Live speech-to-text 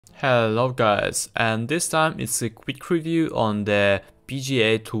Hello guys, and this time it's a quick review on the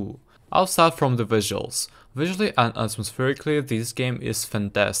PGA Tour. I'll start from the visuals. Visually and atmospherically, this game is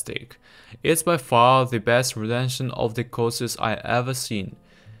fantastic. It's by far the best rendition of the courses I ever seen.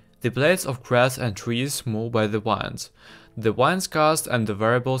 The blades of grass and trees move by the wind. The winds gust and the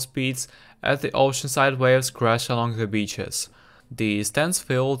variable speeds as the oceanside waves crash along the beaches. The stands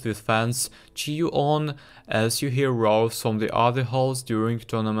filled with fans cheer you on as you hear roars from the other holes during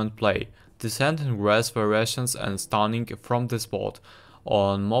tournament play. The sand and grass variations and stunning from the spot,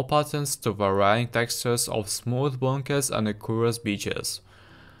 on more patterns to varying textures of smooth bunkers and aquarious beaches.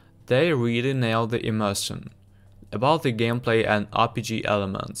 They really nail the immersion. About the gameplay and RPG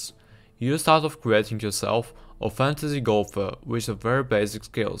elements. You start off creating yourself a fantasy golfer with very basic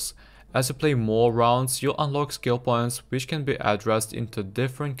skills. As you play more rounds, you unlock skill points which can be addressed into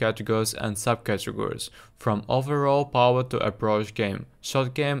different categories and subcategories, from overall power to approach game,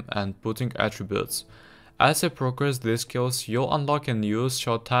 shot game, and putting attributes. As you progress these skills, you'll unlock and use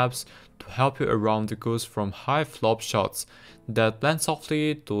shot tabs to help you around the course, from high flop shots that blend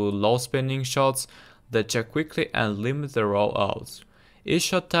softly to low spinning shots that check quickly and limit the rollouts. Each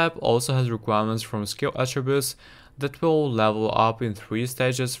shot tab also has requirements from skill attributes that will level up in 3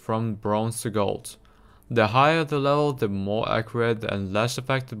 stages from bronze to gold. The higher the level, the more accurate and less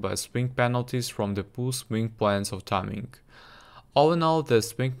affected by swing penalties from the poor swing planes of timing. All in all, the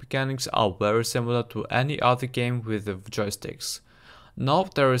swing mechanics are very similar to any other game with the joysticks.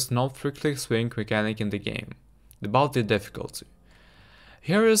 Note there is no strictly swing mechanic in the game. About the difficulty.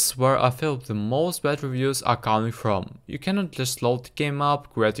 Here is where I feel the most bad reviews are coming from. You cannot just load the game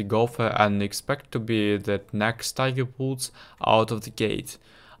up, create a golfer and expect to be the next Tiger Woods out of the gate.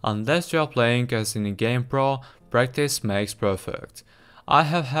 Unless you are playing as in a game pro, practice makes perfect. I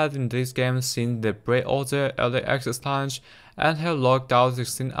have had in this game seen the pre-order early access launch and have logged out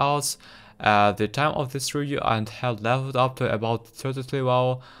 16 hours at the time of this review and have leveled up to about 30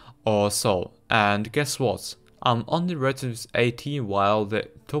 level or so. And guess what? I'm only rated with 80 while the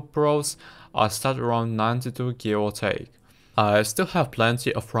top pros are start around 92 give or take. I still have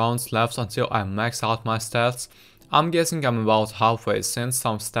plenty of rounds left until I max out my stats. I'm guessing I'm about halfway since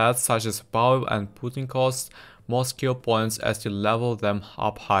some stats such as power and putting cost more skill points as you level them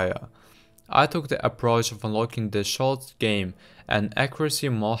up higher. I took the approach of unlocking the shot game and accuracy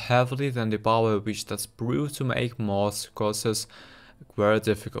more heavily than the power, which does prove to make most courses very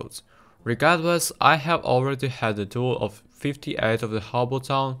difficult. Regardless, I have already had a tour of 58 of the Harbour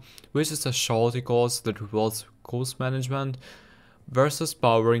Town, which is a shorty course that rewards course management versus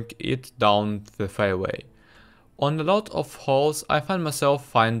powering it down the fairway. On a lot of holes, I find myself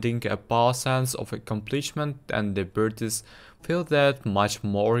finding a power sense of accomplishment, and the birdies feel that much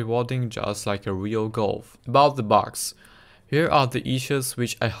more rewarding, just like a real golf. About the bugs. Here are the issues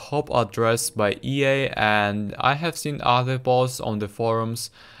which I hope are addressed by EA, and I have seen other posts on the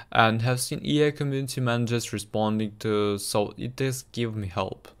forums and have seen EA community managers responding to, so it does give me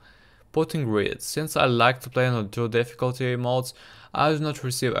hope. Putting grid. Since I like to play on 2 difficulty modes, I do not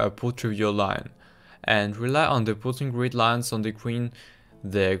receive a put review line and rely on the putting grid lines on the green.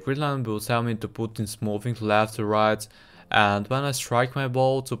 The grid line will tell me to put in smoothing left to right, and when I strike my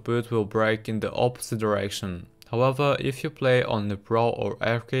ball, to put will break in the opposite direction. However, if you play on the pro or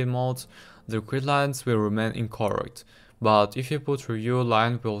arcade mode, the grid lines will remain incorrect, but if you put review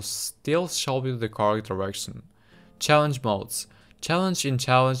line will still show you the correct direction. Challenge modes. Challenge in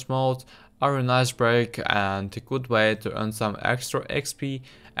challenge mode are a nice break and a good way to earn some extra XP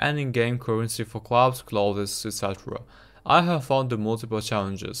and in-game currency for clubs, clothes, etc. I have found the multiple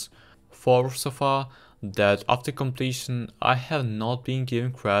challenges, 4 so far, that after completion I have not been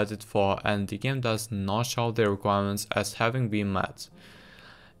given credit for, and the game does not show the requirements as having been met.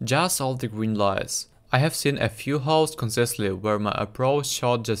 Just all the green lights. I have seen a few holes consistently where my approach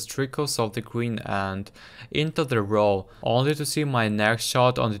shot just trickles off the green and into the row, only to see my next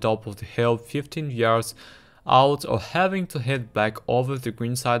shot on the top of the hill 15 yards out or having to hit back over the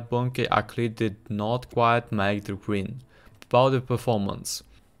greenside bunker actually did not quite make the green. About the performance.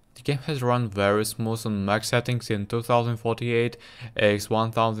 The game has run very smooth on max settings in 2048 x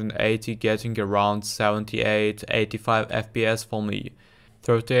 1080, getting around 78-85 FPS for me.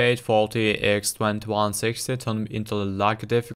 3840 x 2160 turned into a lag difficulty